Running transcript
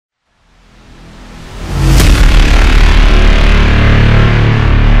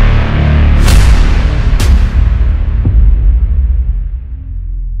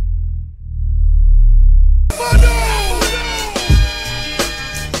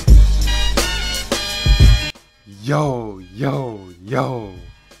Yo,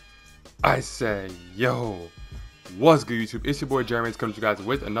 I said, yo, what's good YouTube? It's your boy Jeremy coming to you guys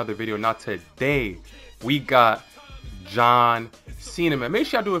with another video. Now today, we got John Cena, man. Make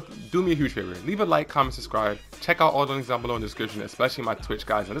sure y'all do me a huge favor. Leave a like, comment, subscribe. Check out all the links down below in the description, especially my Twitch,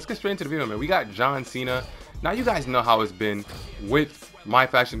 guys. And let's get straight into the video, man. We got John Cena. Now you guys know how it's been with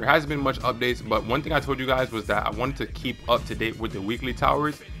MyFACTIon. There hasn't been much updates, but one thing I told you guys was that I wanted to keep up to date with the weekly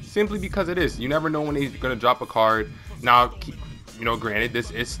towers, simply because it is. You never know when they're gonna drop a card. Now, you know, granted, this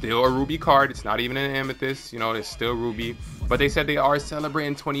is still a Ruby card. It's not even an Amethyst. You know, it's still Ruby. But they said they are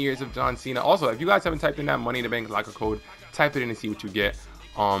celebrating 20 years of John Cena. Also, if you guys haven't typed in that Money in the Bank locker code, type it in and see what you get.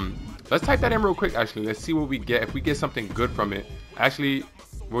 Let's type that in real quick. Actually, let's see what we get. If we get something good from it, actually,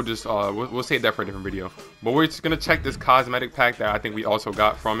 we'll just we'll save that for a different video. But we're just gonna check this cosmetic pack that I think we also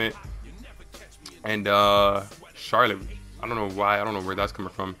got from it. And Charlotte, I don't know why, I don't know where that's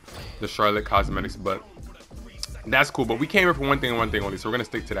coming from, the Charlotte cosmetics, but that's cool. But we came here for one thing and one thing only, so we're gonna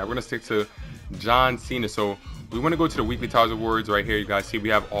stick to that. We're gonna stick to John Cena. So we want to go to the weekly towers awards right here. You guys see we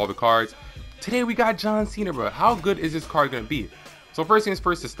have all the cards. Today we got John Cena, bro. How good is this card gonna be? So first things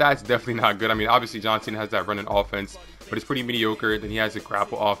first, the stats definitely not good. I mean, obviously John Cena has that running offense, but it's pretty mediocre. Then he has a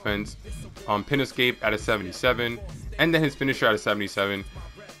grapple offense, pin escape at a 77, and then his finisher at a 77.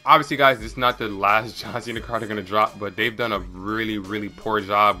 Obviously, guys, this is not the last John Cena card they're gonna drop, but they've done a really poor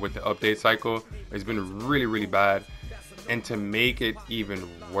job with the update cycle. It's been really bad, and to make it even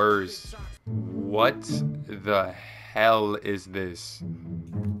worse, what the hell is this?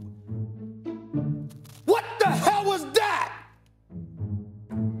 What the hell was that?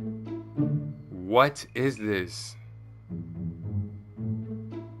 What is this?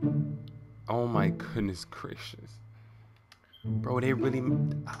 Oh my goodness gracious. Bro, they really,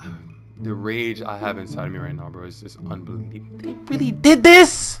 the rage I have inside of me right now, bro, is just unbelievable. They really did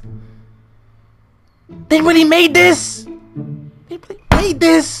this? They really made this? They really made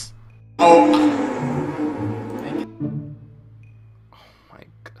this? Oh my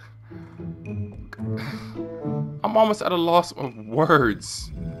God. I'm almost at a loss of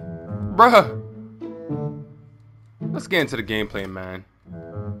words. Bruh. Let's get into the gameplay, man.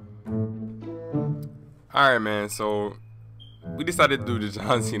 Alright, man, so we decided to do the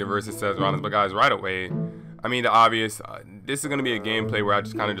John Cena versus Seth Rollins, but guys, right away, I mean, the obvious, this is going to be a gameplay where I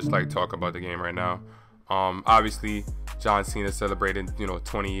just kind of just like talk about the game right now. Obviously, John Cena celebrated, you know,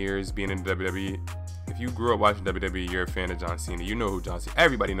 20 years being in the WWE. If you grew up watching WWE, you're a fan of John Cena. You know who John Cena,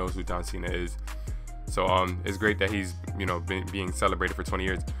 everybody knows who John Cena is. So it's great that he's, you know, being celebrated for 20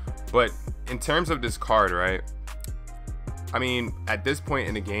 years. But in terms of this card, right, I mean, at this point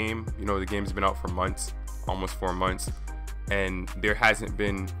in the game, you know, the game's been out for months, almost 4 months, and there hasn't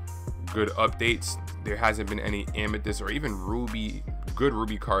been good updates. There hasn't been any Amethyst or even good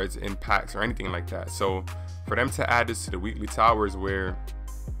Ruby cards in packs or anything like that. So for them to add this to the weekly towers where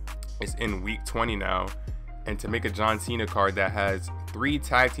it's in week 20 now, and to make a John Cena card that has 3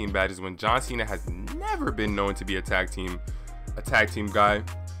 tag team badges when John Cena has never been known to be a tag team guy.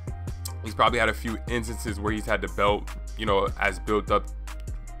 He's probably had a few instances where he's had the belt, you know, as built up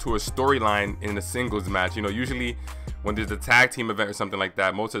to a storyline in a singles match. You know, usually when there's a tag team event or something like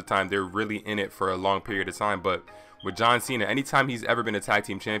that, most of the time they're really in it for a long period of time. But with John Cena, anytime he's ever been a tag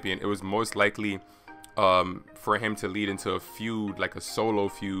team champion, it was most likely for him to lead into a feud, like a solo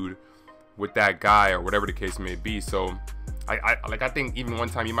feud with that guy or whatever the case may be. So I think even one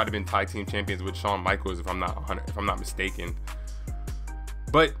time he might have been tag team champions with Shawn Michaels, if I'm not mistaken.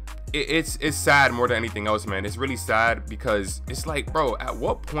 But it's sad more than anything else, man. It's really sad because it's like, bro, at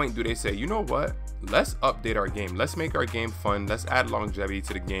what point do they say, you know what, let's update our game, let's make our game fun, let's add longevity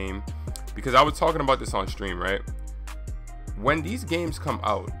to the game? Because I was talking about this on stream, right? When these games come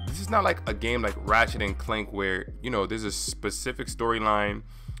out, this is not like a game like Ratchet and Clank where, you know, there's a specific storyline,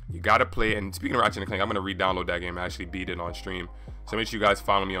 you gotta play it. And speaking of Ratchet and Clank, I'm gonna re-download that game and actually beat it on stream, so make sure you guys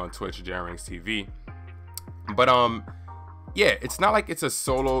follow me on Twitch, JRanks TV. But yeah, it's not like it's a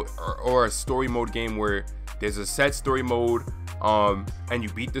solo or a story mode game where there's a set story mode and you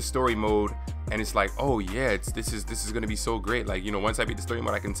beat the story mode and it's like, oh yeah, this is gonna be so great. Like, you know, once I beat the story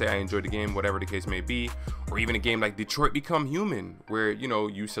mode, I can say I enjoyed the game, whatever the case may be. Or even a game like Detroit Become Human, where, you know,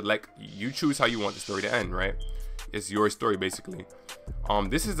 you choose how you want the story to end, right? It's your story basically.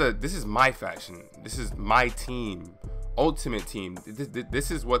 This is MyFACTIon. This is my team, Ultimate Team.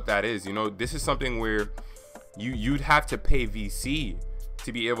 This is what that is. You know, this is something where you'd have to pay VC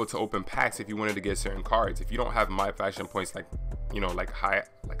to be able to open packs if you wanted to get certain cards. If you don't have MyFACTIon points, like, you know, like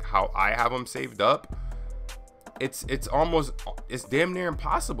how I have them saved up, it's damn near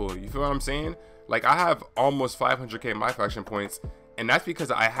impossible. You feel what I'm saying? Like, I have almost 500k MyFACTIon points, and that's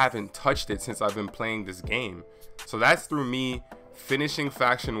because I haven't touched it since I've been playing this game. So that's through me finishing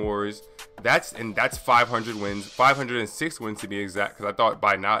Faction Wars. That's 500 wins, 506 wins to be exact, because I thought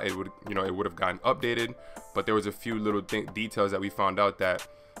by now it would, you know, it would have gotten updated, but there was a few little details that we found out that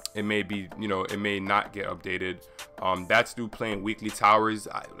it may be, you know, it may not get updated. That's through playing weekly towers.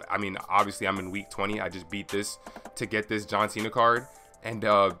 I mean, obviously I'm in week 20. I just beat this to get this John Cena card, and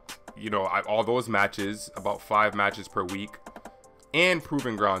you know, all those matches, about 5 matches per week, and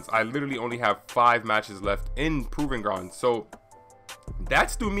Proving Grounds. I literally only have 5 matches left in Proving Grounds, so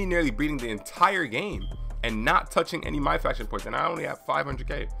that's through me nearly beating the entire game and not touching any MyFACTION points, and I only have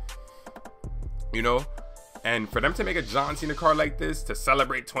 500k, you know. And for them to make a John Cena card like this to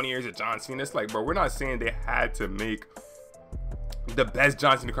celebrate 20 years of John Cena, it's like, bro, we're not saying they had to make the best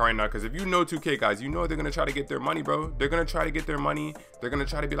John Cena card right now, because if you know 2K guys, you know they're gonna try to get their money, bro. They're gonna try to get their money. They're gonna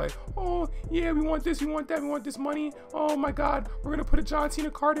try to be like, oh yeah, we want this, we want that, we want this money. Oh my god, we're gonna put a John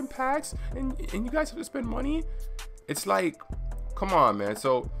Cena card in packs, and you guys have to spend money. It's like, come on, man.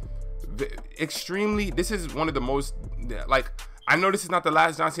 So extremely, this is one of the most, like, I know this is not the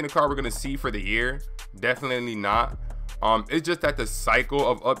last John Cena card we're gonna see for the year. Definitely not. It's just that the cycle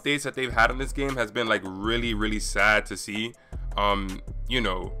of updates that they've had on this game has been like really sad to see. You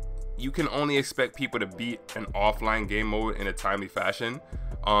know, you can only expect people to beat an offline game mode in a timely fashion.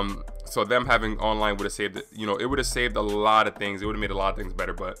 So them having online would have saved it, you know, it would have saved a lot of things. It would have made a lot of things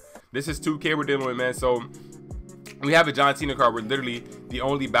better. But this is 2K we're dealing with, man. So we have a John Cena card where literally the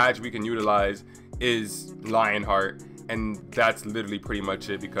only badge we can utilize is Lionheart, and that's literally pretty much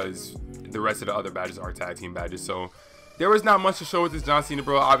it, because the rest of the other badges are tag team badges. So there was not much to show with this John Cena,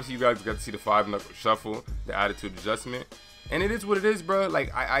 bro. Obviously you guys got to see the 5-knuckle shuffle, the attitude adjustment, and it is what it is, bro.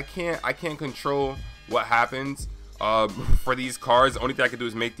 Like I can't control what happens for these cards. The only thing I can do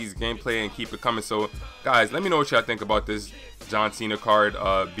is make these gameplay and keep it coming. So guys, let me know what y'all think about this John Cena card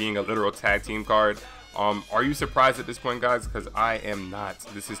being a literal tag team card. Are you surprised at this point, guys? Because I am not.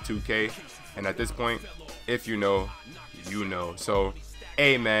 This is 2K, and at this point, if you know, you know. So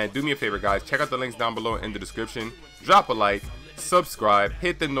hey man, do me a favor guys, check out the links down below in the description. Drop a like, subscribe,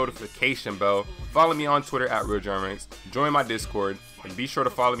 hit the notification bell, follow me on Twitter at RealJRanks, join my Discord, and be sure to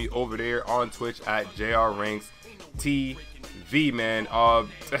follow me over there on Twitch at JRRanks TV, man.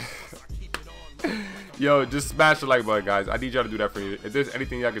 Yo, just smash the like button, guys. I need y'all to do that for me. If there's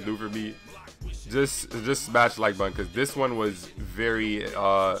anything y'all can do for me, just smash the like button, because this one was very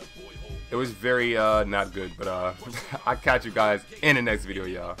it was very not good. But I'll catch you guys in the next video,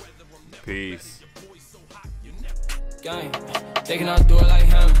 y'all. Peace. Gang, they cannot do it like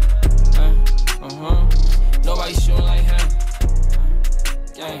him. Nobody shooting like him.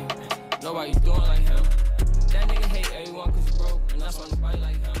 Gang, nobody doing like him. That nigga hate everyone cause broke, and that's why nobody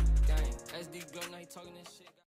like him. Gang, SD good night talking this shit.